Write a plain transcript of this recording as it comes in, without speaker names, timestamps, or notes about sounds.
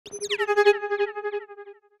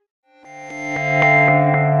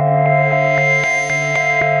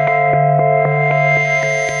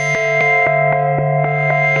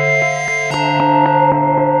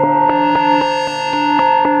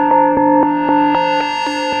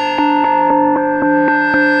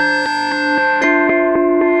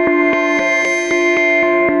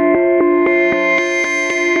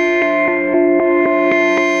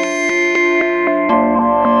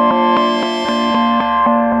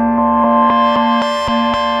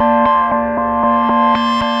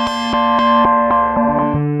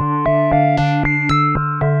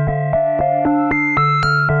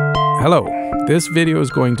This video is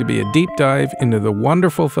going to be a deep dive into the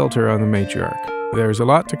wonderful filter on the Matriarch. There's a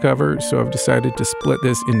lot to cover, so I've decided to split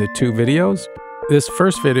this into two videos. This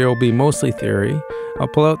first video will be mostly theory. I'll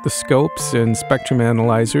pull out the scopes and spectrum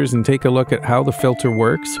analyzers and take a look at how the filter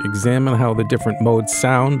works, examine how the different modes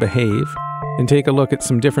sound, behave, and take a look at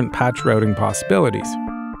some different patch routing possibilities.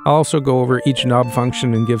 I'll also go over each knob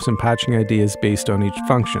function and give some patching ideas based on each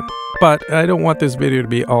function. But I don't want this video to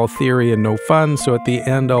be all theory and no fun, so at the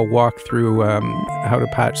end I'll walk through how to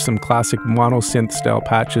patch some classic Mono-Synth style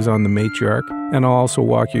patches on the Matriarch, and I'll also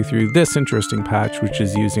walk you through this interesting patch, which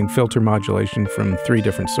is using filter modulation from 3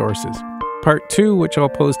 different sources. Part 2, which I'll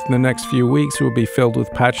post in the next few weeks, will be filled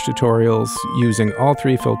with patch tutorials using all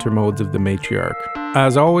 3 filter modes of the Matriarch.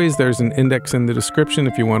 As always, there's an index in the description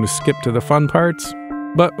if you want to skip to the fun parts.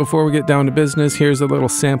 But before we get down to business, here's a little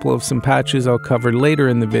sample of some patches I'll cover later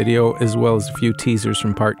in the video, as well as a few teasers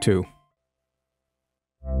from part 2.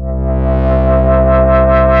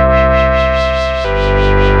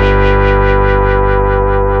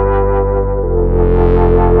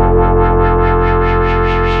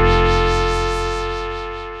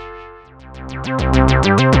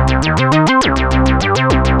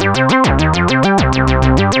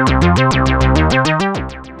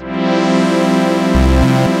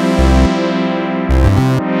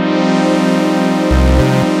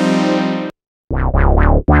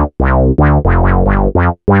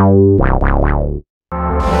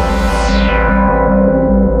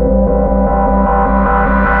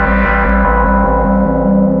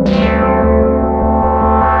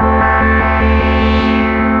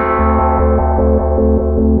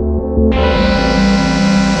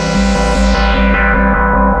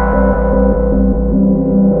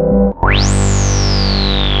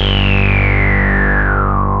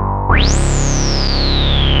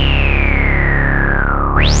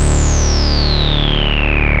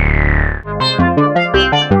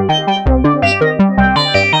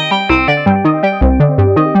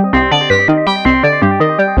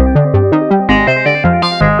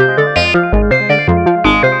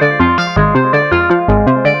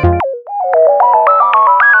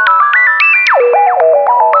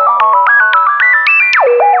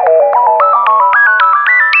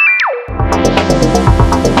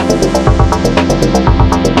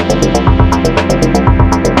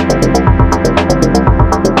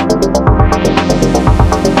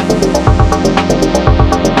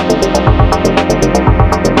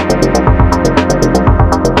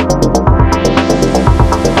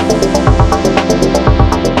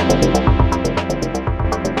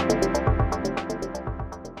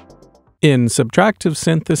 In subtractive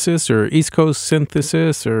synthesis or East Coast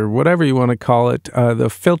synthesis or whatever you want to call it, the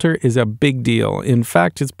filter is a big deal. In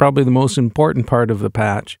fact, it's probably the most important part of the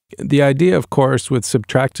patch. The idea, of course, with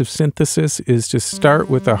subtractive synthesis is to start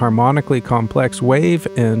with a harmonically complex wave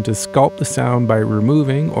and to sculpt the sound by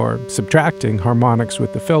removing or subtracting harmonics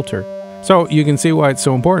with the filter. So you can see why it's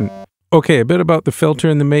so important. Okay, a bit about the filter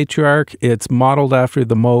in the Matriarch. It's modeled after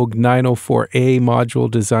the Moog 904A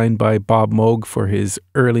module designed by Bob Moog for his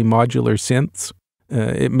early modular synths.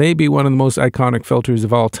 It may be one of the most iconic filters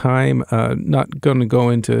of all time. Not going to go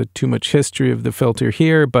into too much history of the filter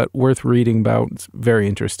here, but worth reading about. It's very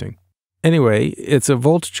interesting. Anyway, it's a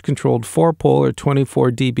voltage-controlled 4-pole or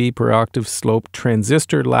 24 dB per octave slope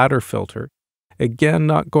transistor ladder filter. Again,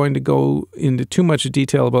 not going to go into too much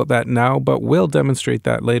detail about that now, but we'll demonstrate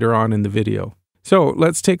that later on in the video. So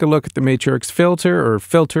let's take a look at the Matriarch's filter, or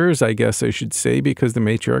filters, I guess I should say, because the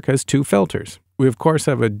Matriarch has 2 filters. We, of course,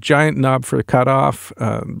 have a giant knob for cutoff.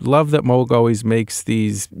 Love that Moog always makes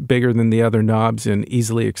these bigger than the other knobs and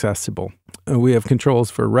easily accessible. We have controls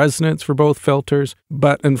for resonance for both filters,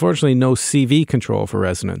 but unfortunately no CV control for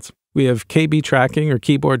resonance. We have KB tracking or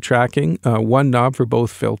keyboard tracking, 1 knob for both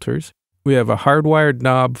filters. We have a hardwired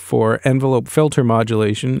knob for envelope filter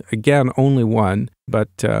modulation, again only 1, but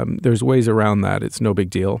there's ways around that, it's no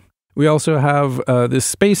big deal. We also have this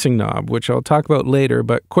spacing knob, which I'll talk about later,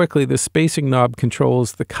 but quickly the spacing knob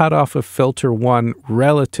controls the cutoff of filter 1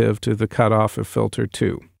 relative to the cutoff of filter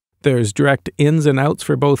 2. There's direct ins and outs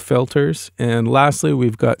for both filters, and lastly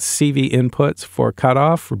we've got CV inputs for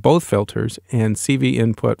cutoff for both filters and CV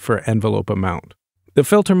input for envelope amount. The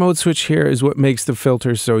filter mode switch here is what makes the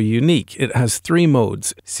filter so unique. It has 3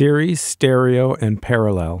 modes: series, stereo, and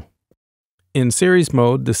parallel. In series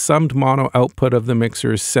mode, the summed mono output of the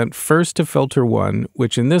mixer is sent first to filter 1,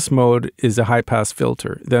 which in this mode is a high-pass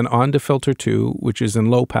filter, then on to filter 2, which is in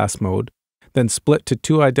low-pass mode, then split to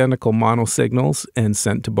 2 identical mono signals and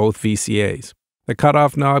sent to both VCAs. The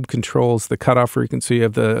cutoff knob controls the cutoff frequency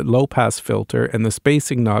of the low-pass filter, and the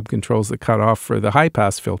spacing knob controls the cutoff for the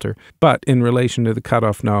high-pass filter, but in relation to the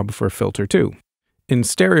cutoff knob for filter 2. In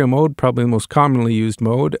stereo mode, probably the most commonly used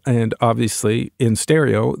mode, and obviously in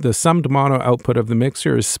stereo, the summed mono output of the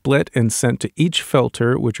mixer is split and sent to each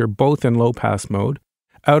filter, which are both in low-pass mode,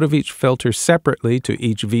 out of each filter separately to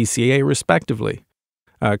each VCA respectively.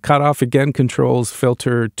 Cutoff again controls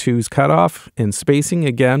filter 2's cutoff, and spacing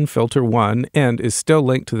again filter 1, and is still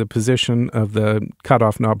linked to the position of the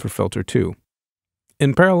cutoff knob for filter 2.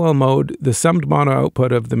 In parallel mode, the summed mono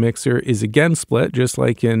output of the mixer is again split, just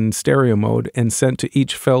like in stereo mode, and sent to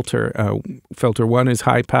each filter. Filter 1 is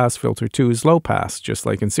high pass, filter 2 is low pass, just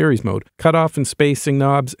like in series mode. Cutoff and spacing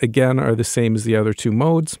knobs again are the same as the other two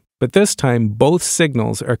modes, but this time both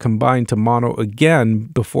signals are combined to mono again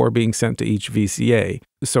before being sent to each VCA.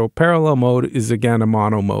 So parallel mode is again a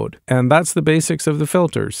mono mode. And that's the basics of the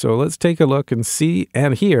filter. So let's take a look and see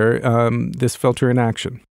and hear this filter in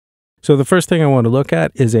action. So the first thing I want to look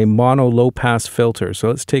at is a mono low-pass filter. So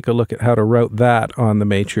let's take a look at how to route that on the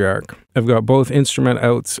Matriarch. I've got both instrument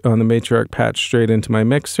outs on the Matriarch patched straight into my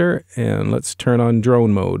mixer, and let's turn on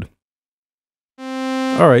drone mode.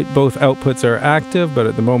 Alright, both outputs are active, but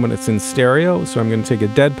at the moment it's in stereo, so I'm going to take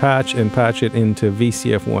a dead patch and patch it into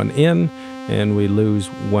VCF1 in, and we lose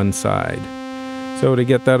one side. So to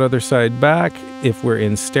get that other side back, if we're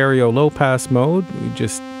in stereo low-pass mode, we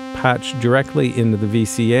just patch directly into the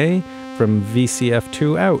VCA from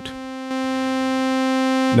VCF2 out.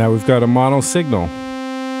 Now we've got a mono signal.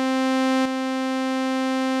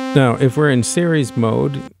 Now if we're in series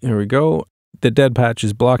mode, here we go, the dead patch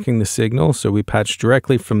is blocking the signal, so we patch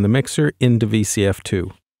directly from the mixer into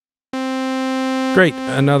VCF2. Great,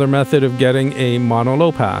 another method of getting a mono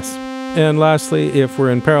low pass. And lastly, if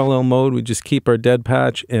we're in parallel mode, we just keep our dead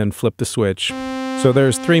patch and flip the switch. So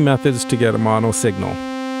there's three methods to get a mono signal.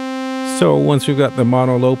 So once we've got the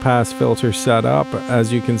mono low pass filter set up,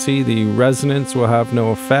 as you can see, the resonance will have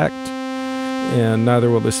no effect, and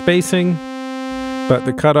neither will the spacing, but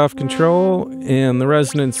the cutoff control and the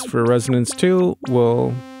resonance for resonance 2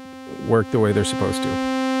 will work the way they're supposed to.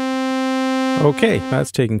 Okay,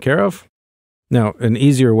 that's taken care of. Now, an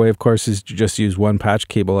easier way, of course, is to just use one patch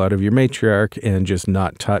cable out of your Matriarch and just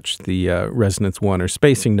not touch the resonance 1 or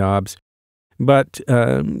spacing knobs, but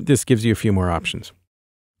this gives you a few more options.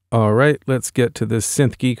 All right, let's get to the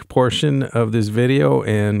Synth Geek portion of this video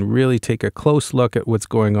and really take a close look at what's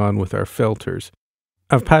going on with our filters.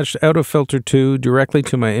 I've patched out of filter 2 directly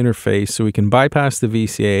to my interface so we can bypass the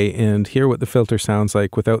VCA and hear what the filter sounds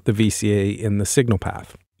like without the VCA in the signal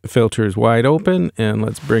path. The filter is wide open, and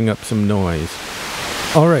let's bring up some noise.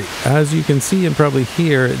 All right, as you can see and probably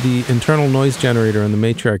hear, the internal noise generator on the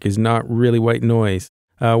Matriarch is not really white noise.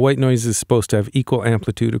 White noise is supposed to have equal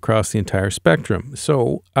amplitude across the entire spectrum.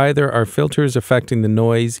 So either our filter is affecting the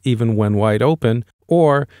noise even when wide open,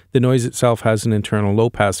 or the noise itself has an internal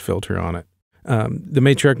low-pass filter on it. The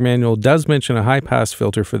Matriarch manual does mention a high-pass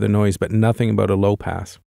filter for the noise, but nothing about a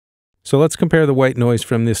low-pass. So let's compare the white noise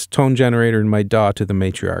from this tone generator in my DAW to the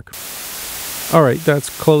Matriarch. All right, that's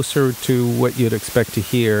closer to what you'd expect to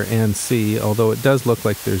hear and see, although it does look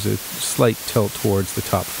like there's a slight tilt towards the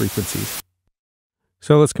top frequencies.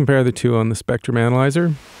 So let's compare the two on the spectrum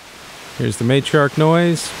analyzer. Here's the Matriarch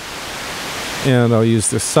noise, and I'll use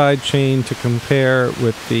the side chain to compare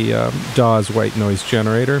with the DAW's white noise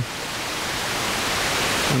generator.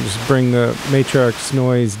 I'll just bring the Matriarch's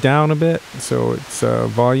noise down a bit so it's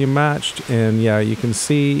volume matched, and yeah, you can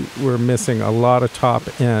see we're missing a lot of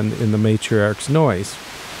top end in the Matriarch's noise,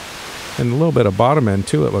 and a little bit of bottom end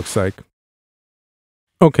too, it looks like.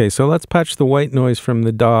 Okay, so let's patch the white noise from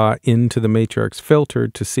the DAW into the Matriarch's filter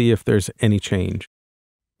to see if there's any change.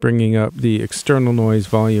 Bringing up the external noise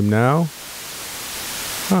volume now.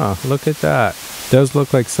 Look at that. Does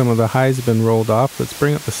look like some of the highs have been rolled off. Let's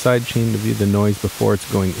bring up the side chain to view the noise before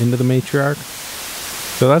it's going into the Matriarch.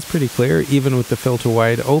 So that's pretty clear. Even with the filter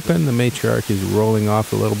wide open, the Matriarch is rolling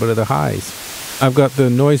off a little bit of the highs. I've got the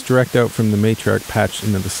noise direct out from the Matriarch patched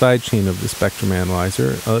into the side chain of the spectrum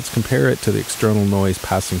analyzer. Let's compare it to the external noise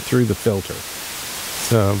passing through the filter.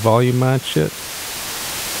 So volume match it.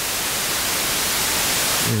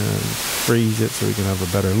 And freeze it so we can have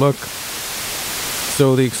a better look.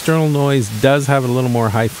 So the external noise does have a little more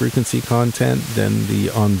high frequency content than the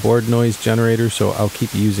onboard noise generator, so I'll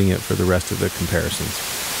keep using it for the rest of the comparisons.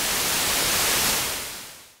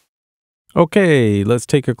 Okay, let's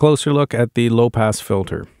take a closer look at the low-pass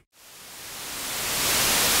filter.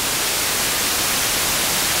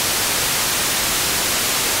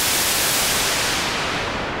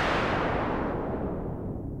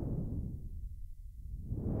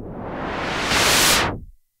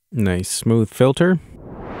 Nice smooth filter.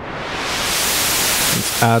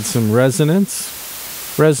 Let's add some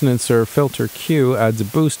resonance. Resonance, or filter Q, adds a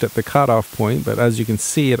boost at the cutoff point, but as you can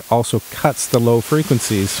see, it also cuts the low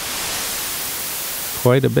frequencies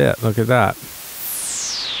quite a bit. Look at that.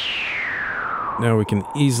 Now we can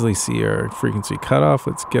easily see our frequency cutoff.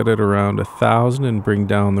 Let's get it around 1,000 and bring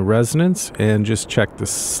down the resonance and just check the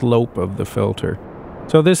slope of the filter.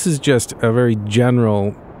 So this is just a very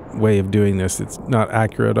general way of doing this. It's not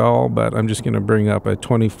accurate at all, but I'm just going to bring up a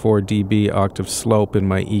 24 dB octave slope in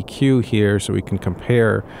my EQ here so we can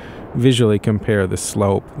visually compare the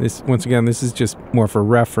slope. Once again, this is just more for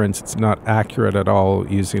reference. It's not accurate at all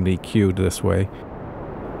using EQ this way.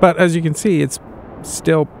 But as you can see, it's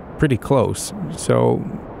still pretty close. So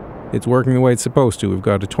it's working the way it's supposed to. We've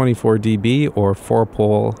got a 24 dB or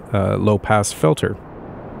 4-pole low-pass filter.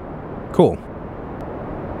 Cool.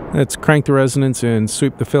 Let's crank the resonance and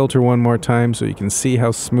sweep the filter one more time so you can see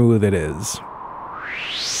how smooth it is.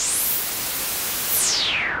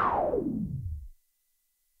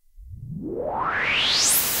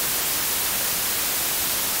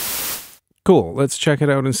 Cool, let's check it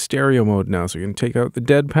out in stereo mode now. So you can take out the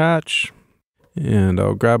dead patch, and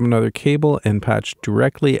I'll grab another cable and patch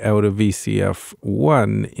directly out of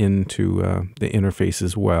VCF1 into the interface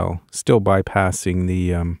as well. Still bypassing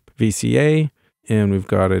the VCA. And we've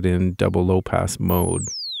got it in double low pass mode.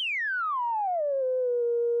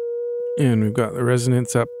 And we've got the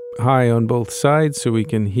resonance up high on both sides so we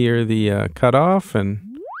can hear the cutoff and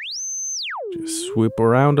just swoop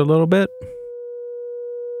around a little bit.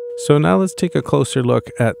 So now let's take a closer look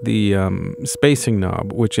at the spacing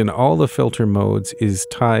knob, which in all the filter modes is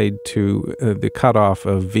tied to the cutoff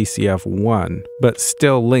of VCF1, but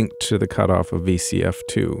still linked to the cutoff of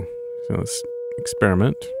VCF2. So let's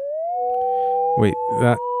experiment. Wait,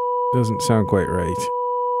 that doesn't sound quite right.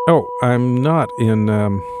 Oh, I'm not in,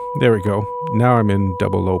 there we go. Now I'm in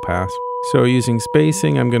double low pass. So using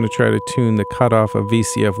spacing, I'm going to try to tune the cutoff of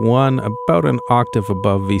VCF1 about an octave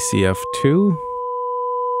above VCF2.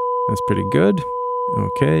 That's pretty good.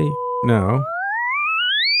 Okay, now,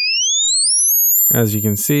 as you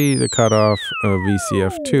can see, the cutoff of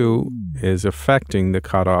VCF2 is affecting the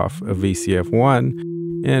cutoff of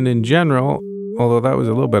VCF1. And in general, although that was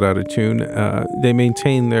a little bit out of tune, they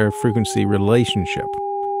maintain their frequency relationship.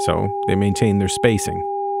 So they maintain their spacing.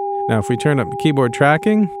 Now if we turn up the keyboard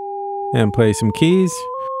tracking and play some keys,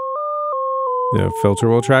 the filter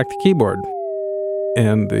will track the keyboard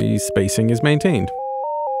and the spacing is maintained.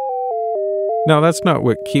 Now that's not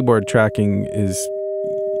what keyboard tracking is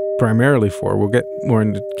primarily for. We'll get more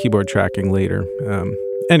into keyboard tracking later.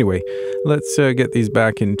 Anyway, let's get these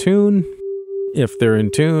back in tune. If they're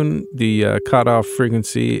in tune, the cutoff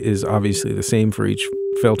frequency is obviously the same for each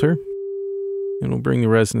filter. And we'll bring the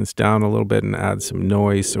resonance down a little bit and add some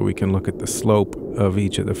noise so we can look at the slope of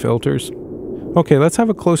each of the filters. Okay, let's have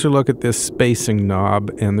a closer look at this spacing knob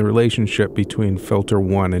and the relationship between filter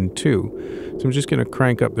 1 and 2. So I'm just going to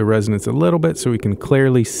crank up the resonance a little bit so we can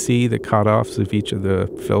clearly see the cutoffs of each of the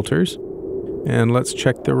filters. And let's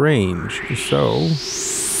check the range. So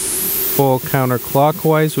full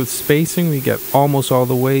counterclockwise with spacing, we get almost all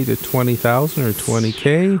the way to 20,000 or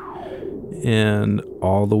 20K, and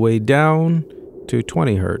all the way down to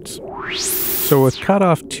 20 Hertz. So with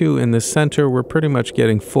cutoff 2 in the center, we're pretty much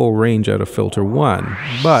getting full range out of filter 1.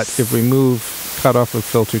 But if we move cutoff of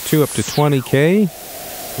filter 2 up to 20K,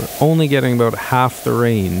 we're only getting about half the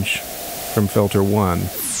range from filter 1.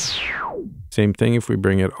 Same thing if we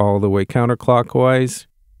bring it all the way counterclockwise,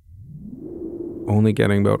 only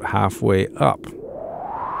getting about halfway up.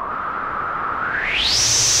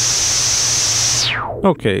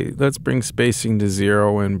 Okay, let's bring spacing to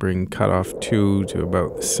 0 and bring cutoff 2 to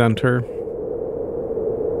about the center.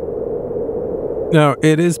 Now,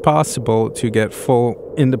 it is possible to get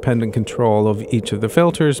full independent control of each of the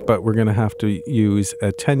filters, but we're going to have to use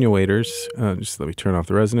attenuators. Just let me turn off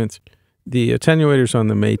the resonance. The attenuators on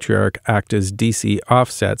the Matriarch act as DC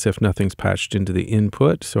offsets if nothing's patched into the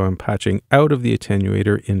input. So I'm patching out of the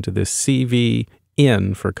attenuator into the CV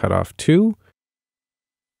in for cutoff 2.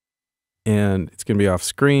 And it's going to be off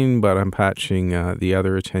screen, but I'm patching the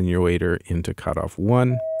other attenuator into cutoff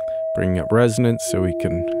 1. Bringing up resonance so we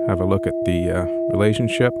can have a look at the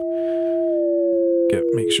relationship.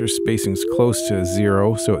 Make sure spacing's close to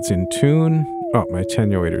 0 so it's in tune. Oh, my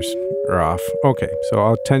attenuators are off. Okay, so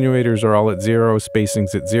all attenuators are all at 0,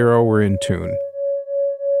 spacing's at 0, we're in tune.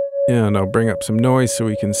 And I'll bring up some noise so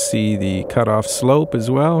we can see the cutoff slope as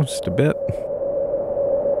well, just a bit.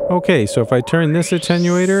 Okay, so if I turn this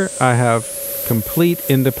attenuator, I have complete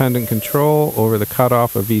independent control over the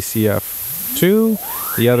cutoff of VCF2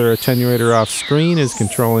 The other attenuator off screen is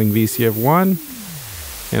controlling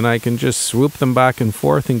VCF1, and I can just swoop them back and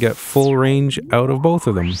forth and get full range out of both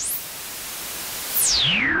of them.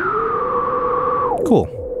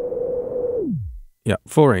 Cool. Yeah,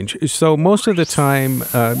 full range. So most of the time,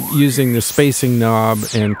 using the spacing knob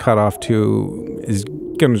and cutoff 2 is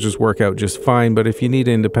going to just work out just fine, but if you need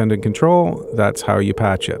independent control, that's how you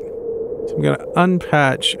patch it. So I'm going to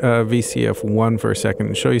unpatch VCF1 for a second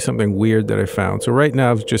and show you something weird that I found. So right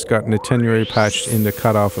now I've just got an attenuator patched into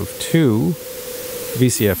cutoff of 2,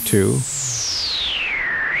 VCF2,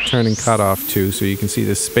 turning cutoff 2, so you can see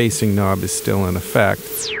the spacing knob is still in effect.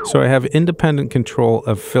 So I have independent control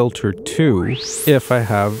of filter 2 if I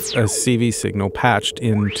have a CV signal patched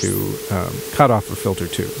into cutoff of filter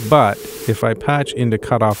 2. But if I patch into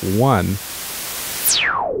cutoff 1,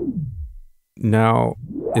 now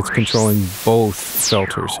it's controlling both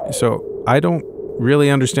filters. So I don't really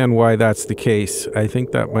understand why that's the case. I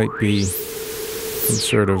think that might be some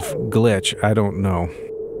sort of glitch. I don't know.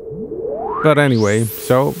 But anyway,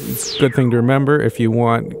 so it's a good thing to remember. If you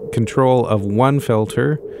want control of one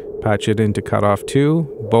filter, patch it into cutoff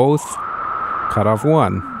 2, both cutoff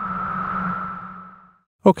 1.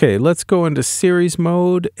 Okay, let's go into series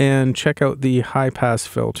mode and check out the high-pass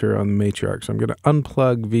filter on the Matriarch. So I'm going to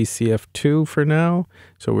unplug VCF2 for now.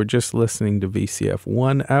 So we're just listening to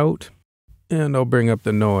VCF1 out. And I'll bring up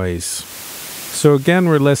the noise. So again,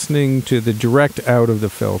 we're listening to the direct out of the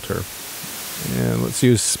filter. And let's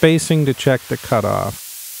use spacing to check the cutoff.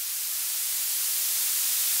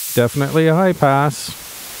 Definitely a high pass.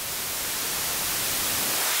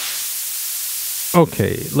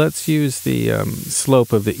 Okay, let's use the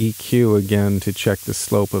slope of the EQ again to check the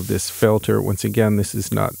slope of this filter. Once again, this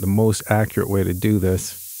is not the most accurate way to do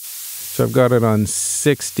this. So I've got it on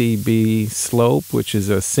 6 dB slope, which is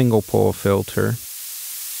a single pole filter.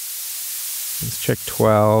 Let's check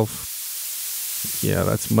 12. Yeah,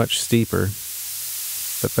 that's much steeper.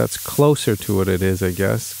 But that's closer to what it is, I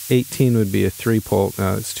guess. 18 would be a 3-pole.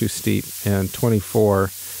 No, it's too steep. And 24,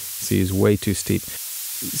 see, is way too steep.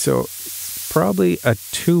 So probably a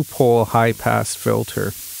 2-pole high-pass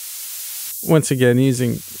filter. Once again,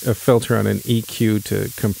 using a filter on an EQ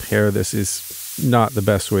to compare this is not the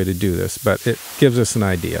best way to do this, but it gives us an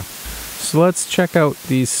idea. So let's check out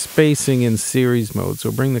the spacing in series mode.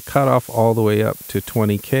 So bring the cutoff all the way up to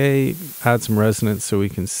 20K, add some resonance so we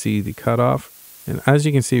can see the cutoff. And as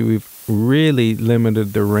you can see, we've really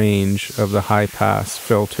limited the range of the high-pass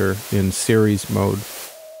filter in series mode.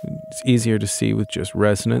 It's easier to see with just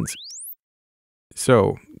resonance.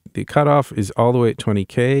 So the cutoff is all the way at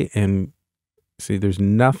 20K, and see, there's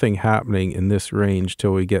nothing happening in this range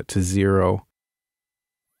till we get to 0.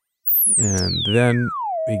 And then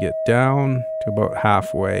we get down to about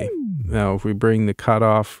halfway. Now, if we bring the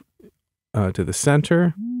cutoff to the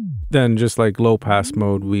center, then just like low pass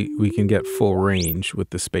mode, we can get full range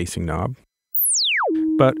with the spacing knob.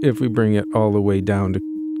 But if we bring it all the way down to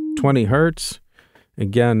 20 Hertz,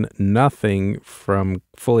 again, nothing from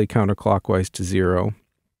fully counterclockwise to 0.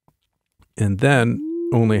 And then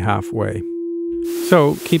only halfway.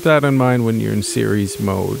 So keep that in mind when you're in series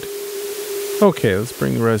mode. Okay, let's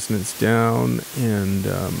bring the resonance down and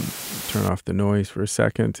turn off the noise for a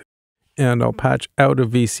second. And I'll patch out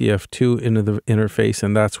of VCF2 into the interface,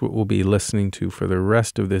 and that's what we'll be listening to for the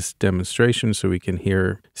rest of this demonstration, so we can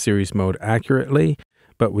hear series mode accurately,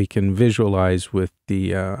 but we can visualize with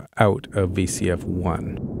the out of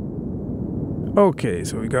VCF1. Okay,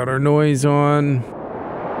 so we got our noise on,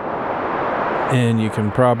 and you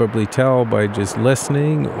can probably tell by just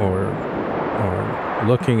listening or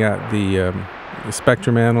looking at the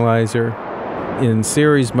spectrum analyzer. In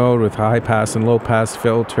series mode with high pass and low pass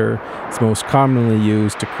filter, it's most commonly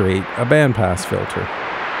used to create a bandpass filter.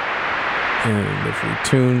 And if we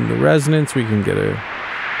tune the resonance, we can get a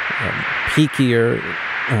peakier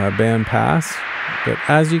bandpass. But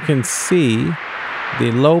as you can see,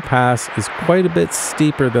 the low pass is quite a bit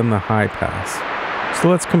steeper than the high pass. So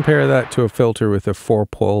let's compare that to a filter with a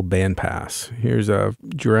 4-pole bandpass. Here's a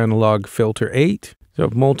Joranalogue filter 8. So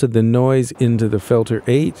I've molded the noise into the filter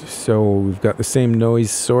 8, so we've got the same noise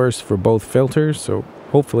source for both filters, so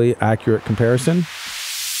hopefully accurate comparison.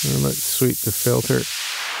 And let's sweep the filter.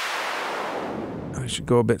 I should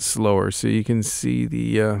go a bit slower so you can see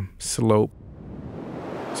the slope.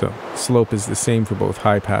 So slope is the same for both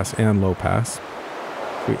high pass and low pass.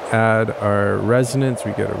 If we add our resonance,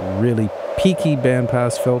 we get a really peaky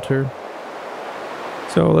bandpass filter.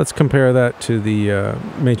 So let's compare that to the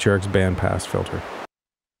Matriarch's bandpass filter.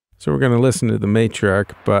 So we're going to listen to the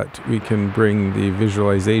Matriarch, but we can bring the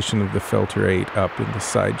visualization of the filter 8 up in the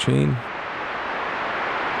sidechain.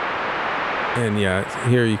 And yeah,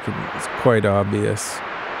 here it's quite obvious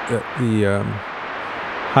that the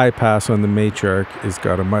high pass on the Matriarch has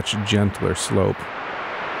got a much gentler slope.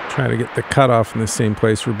 Try to get the cutoff in the same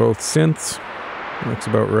place for both synths. Looks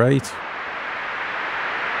about right.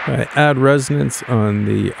 I add resonance on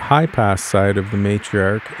the high pass side of the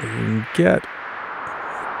Matriarch and get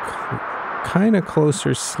kind of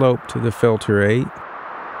closer slope to the filter 8.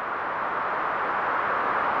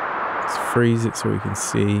 Let's freeze it so we can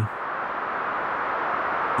see.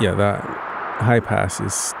 Yeah, that high pass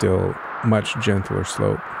is still much gentler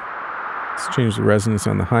slope. Let's change the resonance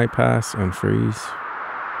on the high pass, unfreeze.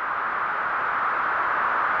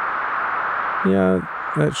 Yeah,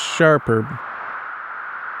 that's sharper,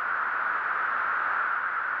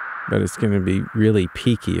 but it's going to be really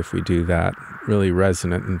peaky if we do that, really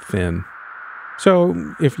resonant and thin.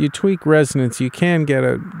 So if you tweak resonance, you can get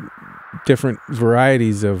different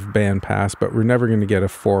varieties of bandpass, but we're never going to get a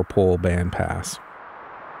 4-pole bandpass.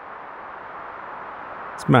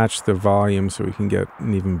 Let's match the volume so we can get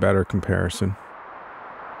an even better comparison.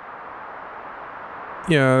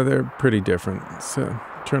 Yeah, they're pretty different. So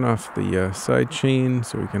turn off the side chain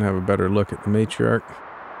so we can have a better look at the Matriarch.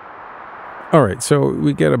 All right, so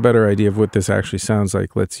we get a better idea of what this actually sounds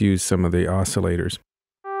like. Let's use some of the oscillators.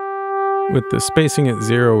 With the spacing at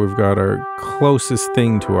 0, we've got our closest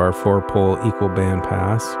thing to our 4-pole equal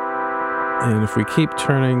bandpass. And if we keep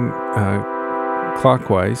turning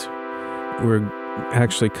clockwise, we're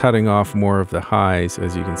actually cutting off more of the highs,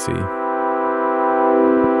 as you can see. And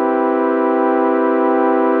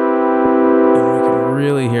we can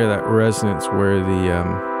really hear that resonance where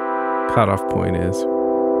the cutoff point is.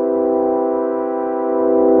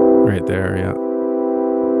 Right there, yeah.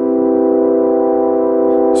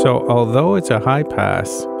 So although it's a high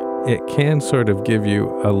pass, it can sort of give you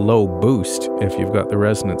a low boost if you've got the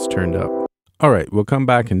resonance turned up. All right, we'll come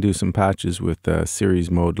back and do some patches with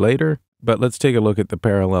series mode later. But let's take a look at the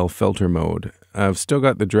parallel filter mode. I've still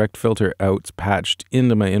got the direct filter outs patched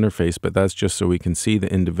into my interface, but that's just so we can see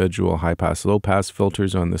the individual high-pass, low-pass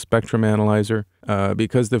filters on the spectrum analyzer.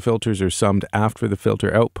 Because the filters are summed after the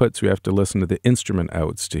filter outputs, we have to listen to the instrument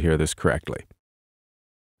outs to hear this correctly.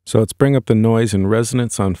 So let's bring up the noise and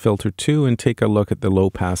resonance on filter 2 and take a look at the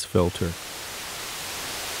low-pass filter.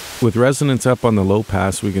 With resonance up on the low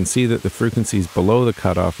pass, we can see that the frequencies below the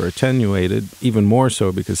cutoff are attenuated, even more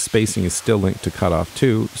so because spacing is still linked to cutoff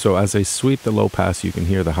 2, so as I sweep the low pass, you can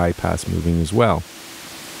hear the high pass moving as well.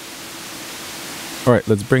 All right,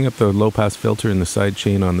 let's bring up the low pass filter in the side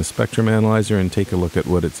chain on the spectrum analyzer and take a look at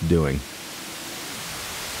what it's doing.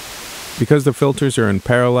 Because the filters are in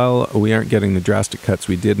parallel, we aren't getting the drastic cuts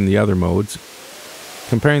we did in the other modes.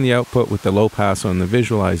 Comparing the output with the low pass on the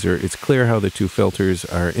visualizer, it's clear how the two filters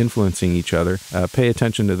are influencing each other. Pay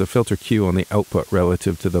attention to the filter Q on the output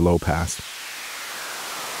relative to the low pass.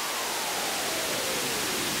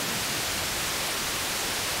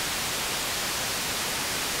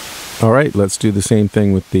 All right, let's do the same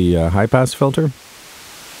thing with the high pass filter.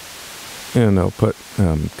 And I'll put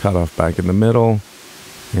cutoff back in the middle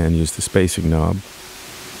and use the spacing knob.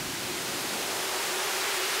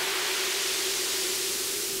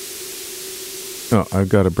 Oh, I've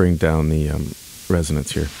got to bring down the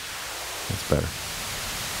resonance here. That's better.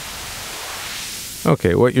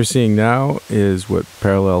 Okay, what you're seeing now is what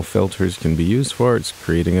parallel filters can be used for. It's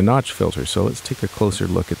creating a notch filter. So let's take a closer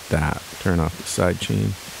look at that. Turn off the side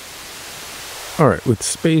chain. All right, with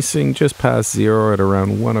spacing just past 0 at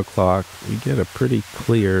around 1 o'clock, we get a pretty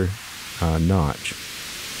clear notch.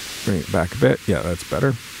 Bring it back a bit. Yeah, that's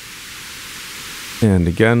better. And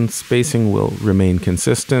again, spacing will remain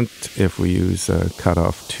consistent if we use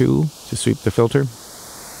cutoff 2 to sweep the filter.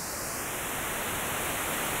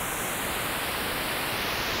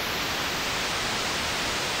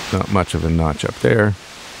 Not much of a notch up there.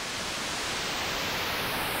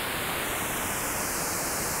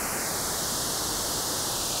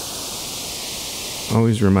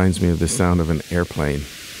 Always reminds me of the sound of an airplane.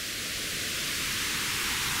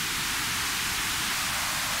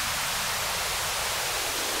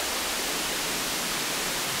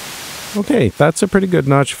 Okay, that's a pretty good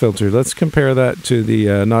notch filter. Let's compare that to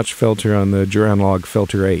the notch filter on the Joranalogue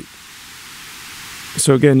Filter 8.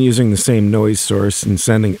 So again, using the same noise source and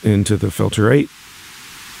sending it into the Filter 8.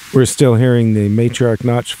 We're still hearing the Matriarch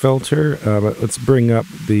notch filter, but let's bring up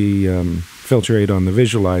the Filter 8 on the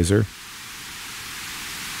visualizer.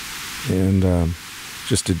 And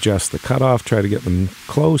just adjust the cutoff, try to get them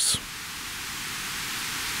close.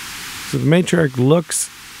 So the Matriarch looks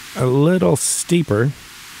a little steeper,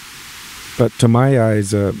 but to my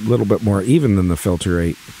eyes, a little bit more even than the Filter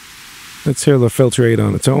 8. Let's hear the Filter 8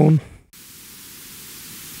 on its own.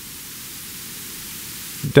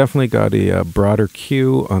 Definitely got a broader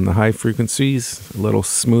Q on the high frequencies, a little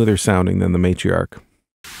smoother sounding than the Matriarch.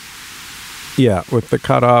 Yeah, with the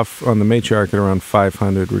cutoff on the Matriarch at around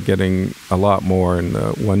 500, we're getting a lot more in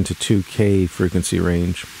the 1 to 2K frequency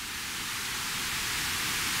range.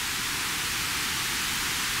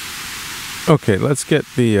 Okay, let's get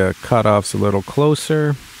the cutoffs a little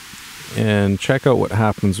closer and check out what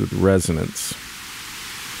happens with resonance.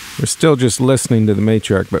 We're still just listening to the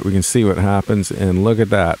Matriarch, but we can see what happens, and look at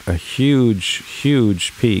that, a huge,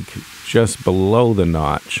 huge peak just below the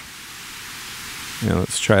notch. Now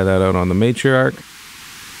let's try that out on the Matriarch.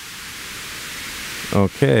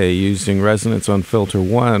 Okay, using resonance on filter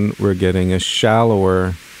 1, we're getting a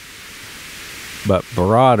shallower but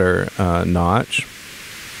broader notch.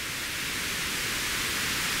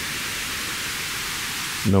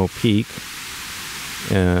 No peak.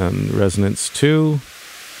 And resonance 2,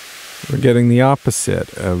 we're getting the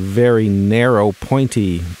opposite, a very narrow,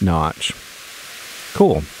 pointy notch.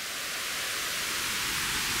 Cool.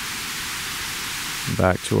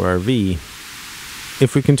 Back to our V.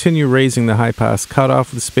 If we continue raising the high pass cutoff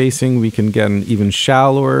of the spacing, we can get an even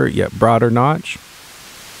shallower yet broader notch.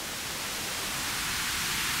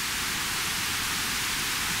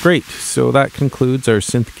 Great, so that concludes our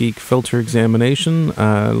SynthGeek filter examination.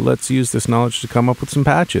 Let's use this knowledge to come up with some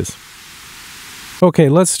patches. Okay,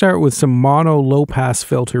 let's start with some mono low-pass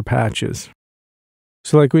filter patches.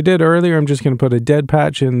 So like we did earlier, I'm just going to put a dead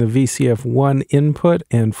patch in the VCF1 input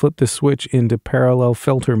and flip the switch into parallel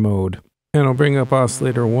filter mode. And I'll bring up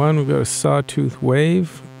oscillator 1. We've got a sawtooth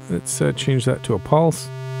wave. Let's change that to a pulse.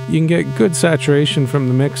 You can get good saturation from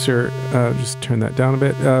the mixer. Just turn that down a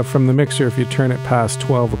bit. From the mixer if you turn it past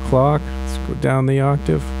 12 o'clock. Let's go down the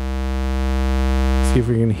octave. See if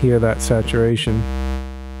we can hear that saturation.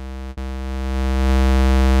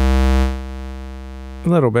 A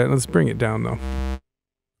little bit. Let's bring it down though.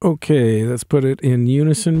 Okay, let's put it in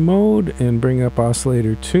unison mode and bring up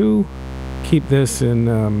oscillator 2. Keep this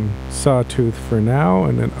in sawtooth for now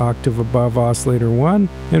and an octave above oscillator 1.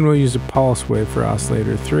 And we'll use a pulse wave for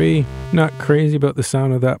oscillator 3. Not crazy about the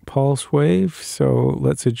sound of that pulse wave, so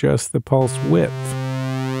let's adjust the pulse width.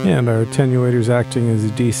 And our attenuator's acting as a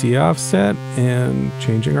DC offset and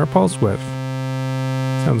changing our pulse width.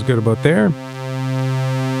 Sounds good about there.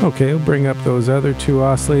 Okay, we'll bring up those other two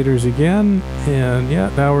oscillators again, and yeah,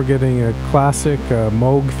 now we're getting a classic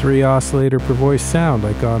Moog 3 oscillator per voice sound,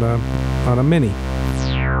 like on a Mini.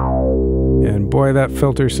 And boy, that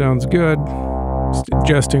filter sounds good. Just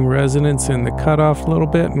adjusting resonance in the cutoff a little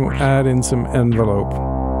bit, and we'll add in some envelope.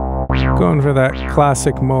 Going for that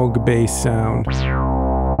classic Moog bass sound.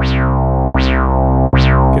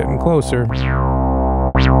 Getting closer.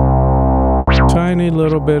 Tiny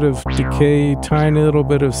little bit of decay, tiny little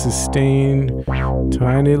bit of sustain,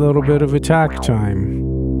 tiny little bit of attack time.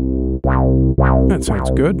 That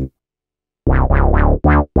sounds good.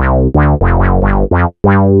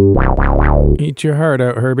 Eat your heart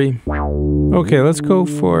out, Herbie. Okay, let's go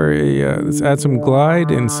for let's add some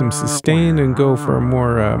glide and some sustain and go for a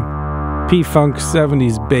more P-Funk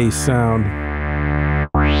 70s bass sound.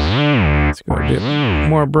 Let's go a bit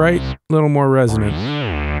more bright, a little more resonant.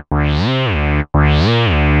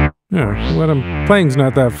 Yeah, what I'm playing's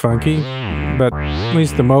not that funky, but at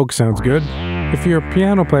least the Moog sounds good. If you're a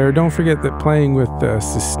piano player, don't forget that playing with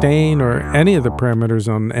sustain or any of the parameters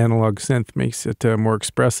on analog synth makes it more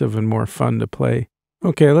expressive and more fun to play.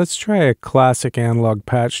 Okay, let's try a classic analog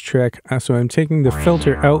patch trick. So I'm taking the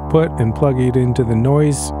filter output and plugging it into the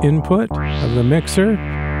noise input of the mixer,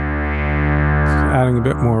 adding a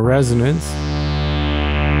bit more resonance.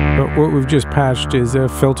 But what we've just patched is a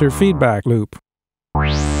filter feedback loop.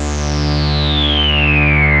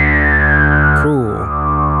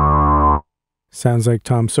 Cool. Sounds like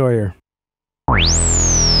Tom Sawyer.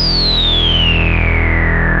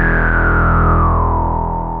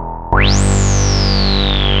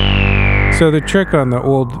 So the trick on the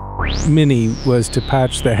old Mini was to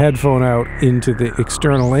patch the headphone out into the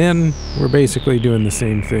external in. We're basically doing the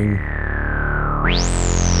same thing.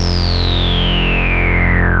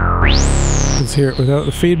 Let's hear it without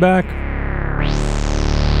the feedback.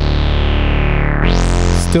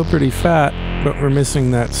 Still pretty fat, but we're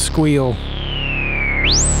missing that squeal.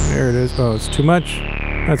 There it is. Oh, it's too much?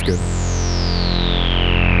 That's good.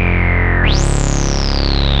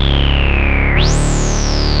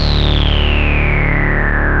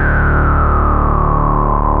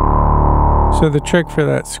 So the trick for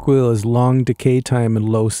that squeal is long decay time and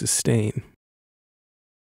low sustain.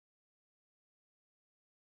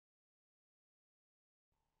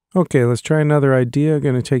 Okay, let's try another idea. I'm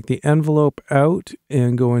going to take the envelope out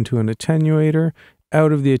and go into an attenuator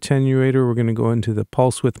Out of the attenuator, we're going to go into the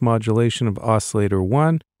pulse width modulation of oscillator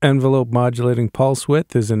 1. Envelope modulating pulse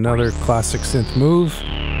width is another classic synth move.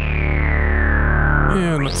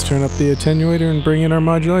 And let's turn up the attenuator and bring in our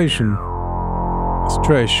modulation. Let's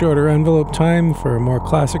try a shorter envelope time for a more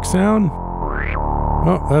classic sound.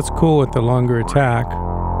 Oh, that's cool with the longer attack.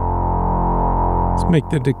 Let's make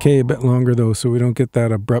the decay a bit longer though, so we don't get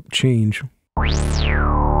that abrupt change.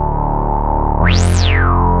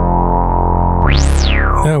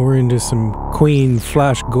 Now we're into some Queen,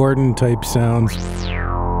 Flash Gordon type sounds.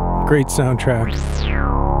 Great soundtrack.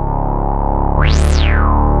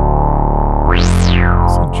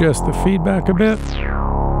 Let's adjust the feedback a bit.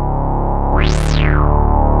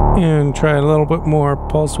 And try a little bit more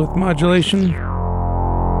pulse width modulation.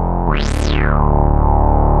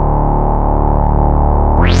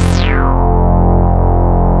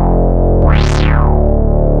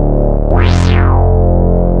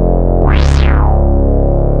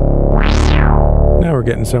 Now we're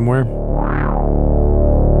getting somewhere.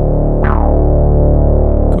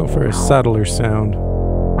 Go for a subtler sound.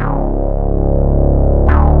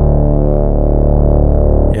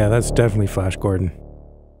 Yeah, that's definitely Flash Gordon.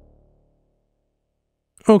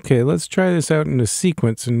 Okay, let's try this out in a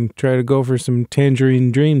sequence and try to go for some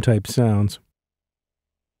Tangerine Dream type sounds.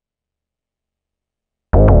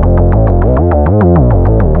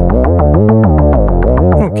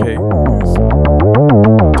 Okay,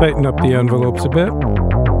 tighten up the envelopes a bit.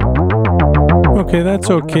 Okay, that's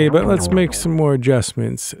okay, but let's make some more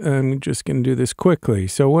adjustments. I'm just going to do this quickly.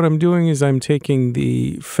 So what I'm doing is I'm taking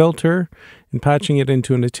the filter and patching it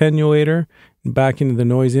into an attenuator, back into the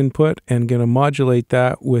noise input, and going to modulate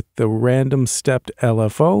that with the random stepped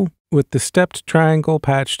LFO. With the stepped triangle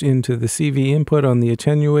patched into the CV input on the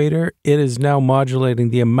attenuator, it is now modulating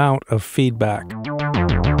the amount of feedback.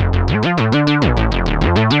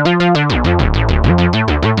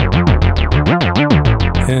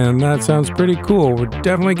 And that sounds pretty cool. We're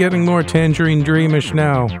definitely getting more Tangerine Dreamish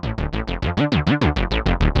now.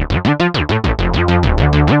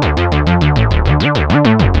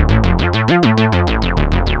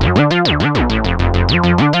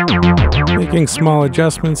 Making small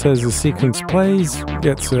adjustments as the sequence plays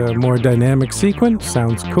gets a more dynamic sequence.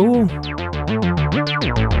 Sounds cool.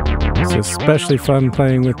 It's especially fun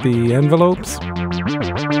playing with the envelopes.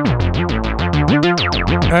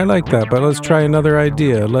 I like that, but let's try another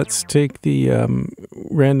idea. Let's take the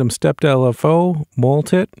random stepped LFO,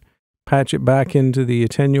 molt it, patch it back into the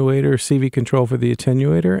attenuator, CV control for the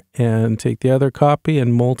attenuator, and take the other copy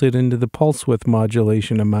and molt it into the pulse width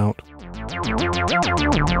modulation amount.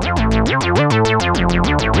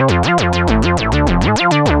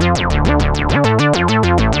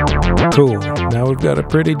 Cool. Now we've got a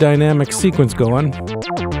pretty dynamic sequence going.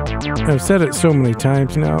 I've said it so many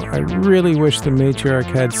times now, I really wish the Matriarch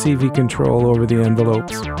had CV control over the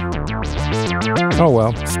envelopes. Oh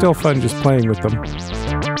well, still fun just playing with them.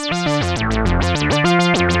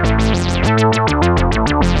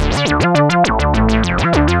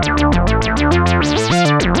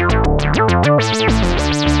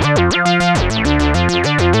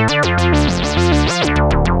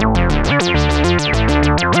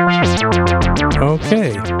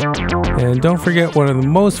 Okay, and don't forget, one of the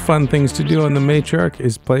most fun things to do on the Matriarch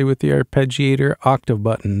is play with the arpeggiator octave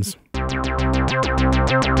buttons.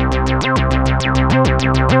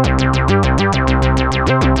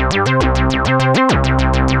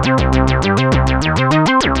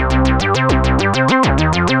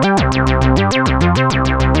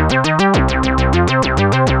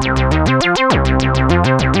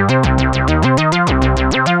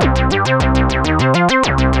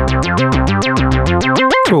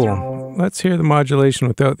 Cool. Let's hear the modulation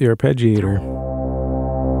without the arpeggiator.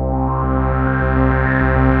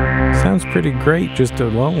 Sounds pretty great just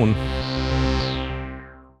alone.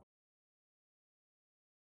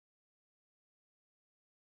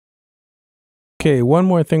 Okay, one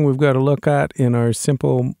more thing we've got to look at in our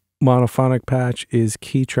simple monophonic patch is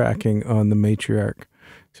key tracking on the Matriarch.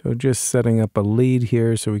 So just setting up a lead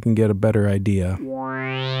here so we can get a better idea.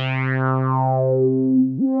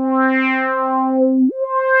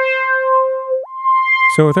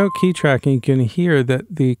 So without key tracking, you can hear that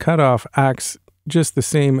the cutoff acts just the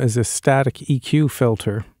same as a static EQ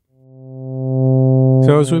filter.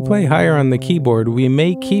 So as we play higher on the keyboard, we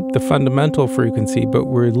may keep the fundamental frequency, but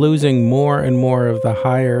we're losing more and more of the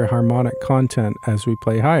higher harmonic content as we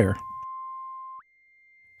play higher.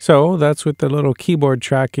 So that's what the little keyboard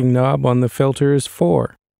tracking knob on the filter is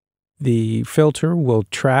for. The filter will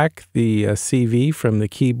track the CV from the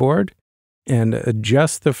keyboard and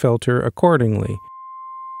adjust the filter accordingly.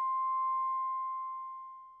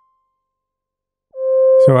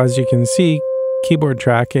 So as you can see, keyboard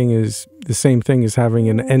tracking is the same thing as having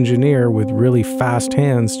an engineer with really fast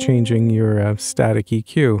hands changing your static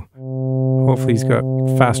EQ. Hopefully he's got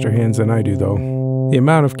faster hands than I do though. The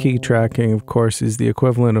amount of key tracking, of course, is the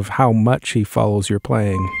equivalent of how much he follows your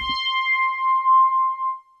playing.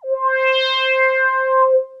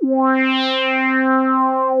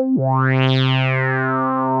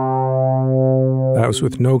 That was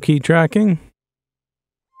with no key tracking.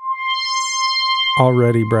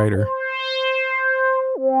 Already brighter.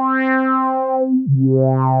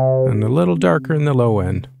 And a little darker in the low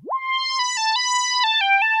end.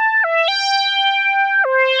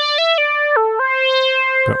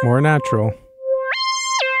 But more natural.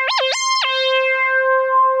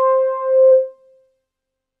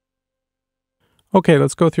 Okay,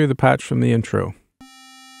 let's go through the patch from the intro.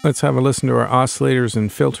 Let's have a listen to our oscillators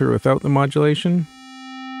and filter without the modulation.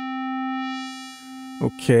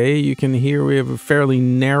 Okay, you can hear we have a fairly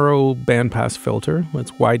narrow bandpass filter.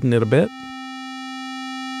 Let's widen it a bit.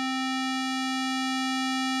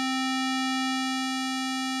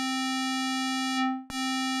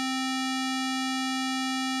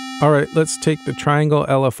 Alright, let's take the triangle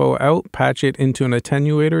LFO out, patch it into an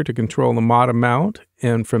attenuator to control the mod amount,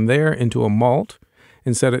 and from there into a mult,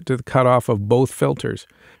 and set it to the cutoff of both filters.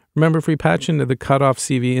 Remember, if we patch into the cutoff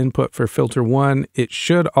CV input for filter 1, it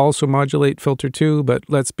should also modulate filter 2, but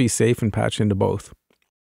let's be safe and patch into both.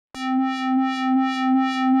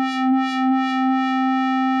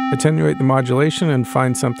 Attenuate the modulation and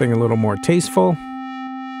find something a little more tasteful.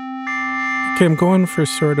 Okay, I'm going for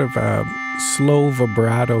sort of a slow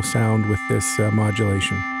vibrato sound with this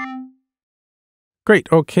modulation. Great,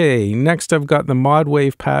 okay, next I've got the mod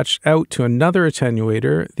wave patched out to another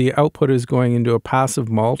attenuator. The output is going into a passive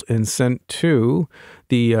mult and sent to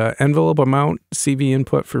the envelope amount CV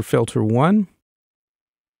input for filter 1.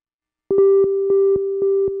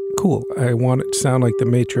 Cool, I want it to sound like the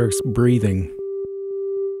Matrix breathing.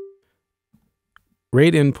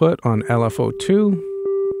 Rate input on LFO2.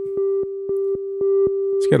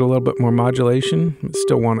 Let's get a little bit more modulation,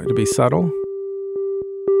 still want it to be subtle.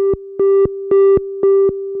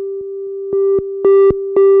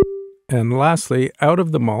 And lastly, out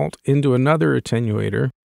of the mult into another attenuator,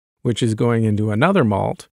 which is going into another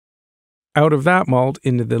mult. Out of that mult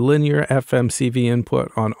into the linear FM CV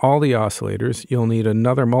input on all the oscillators. You'll need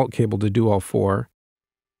another mult cable to do all 4.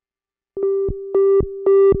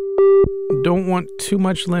 Don't want too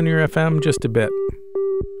much linear FM, just a bit.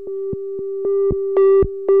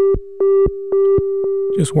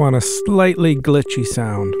 Just want a slightly glitchy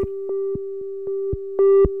sound.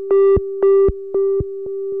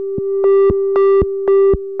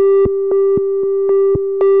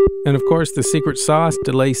 And of course, the secret sauce,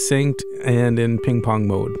 delay synced and in ping pong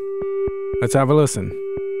mode. Let's have a listen.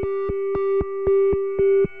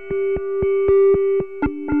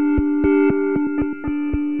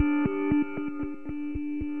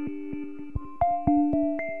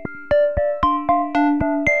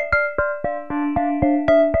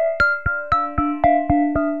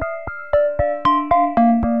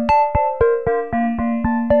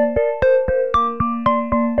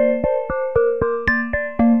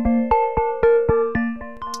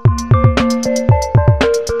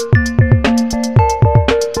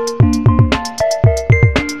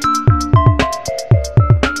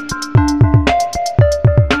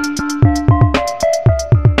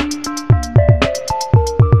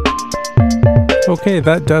 Okay,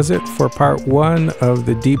 that does it for part 1 of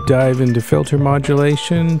the deep dive into filter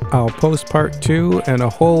modulation. I'll post part 2 and a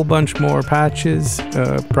whole bunch more patches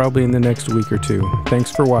probably in the next week or 2.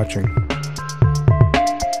 Thanks for watching.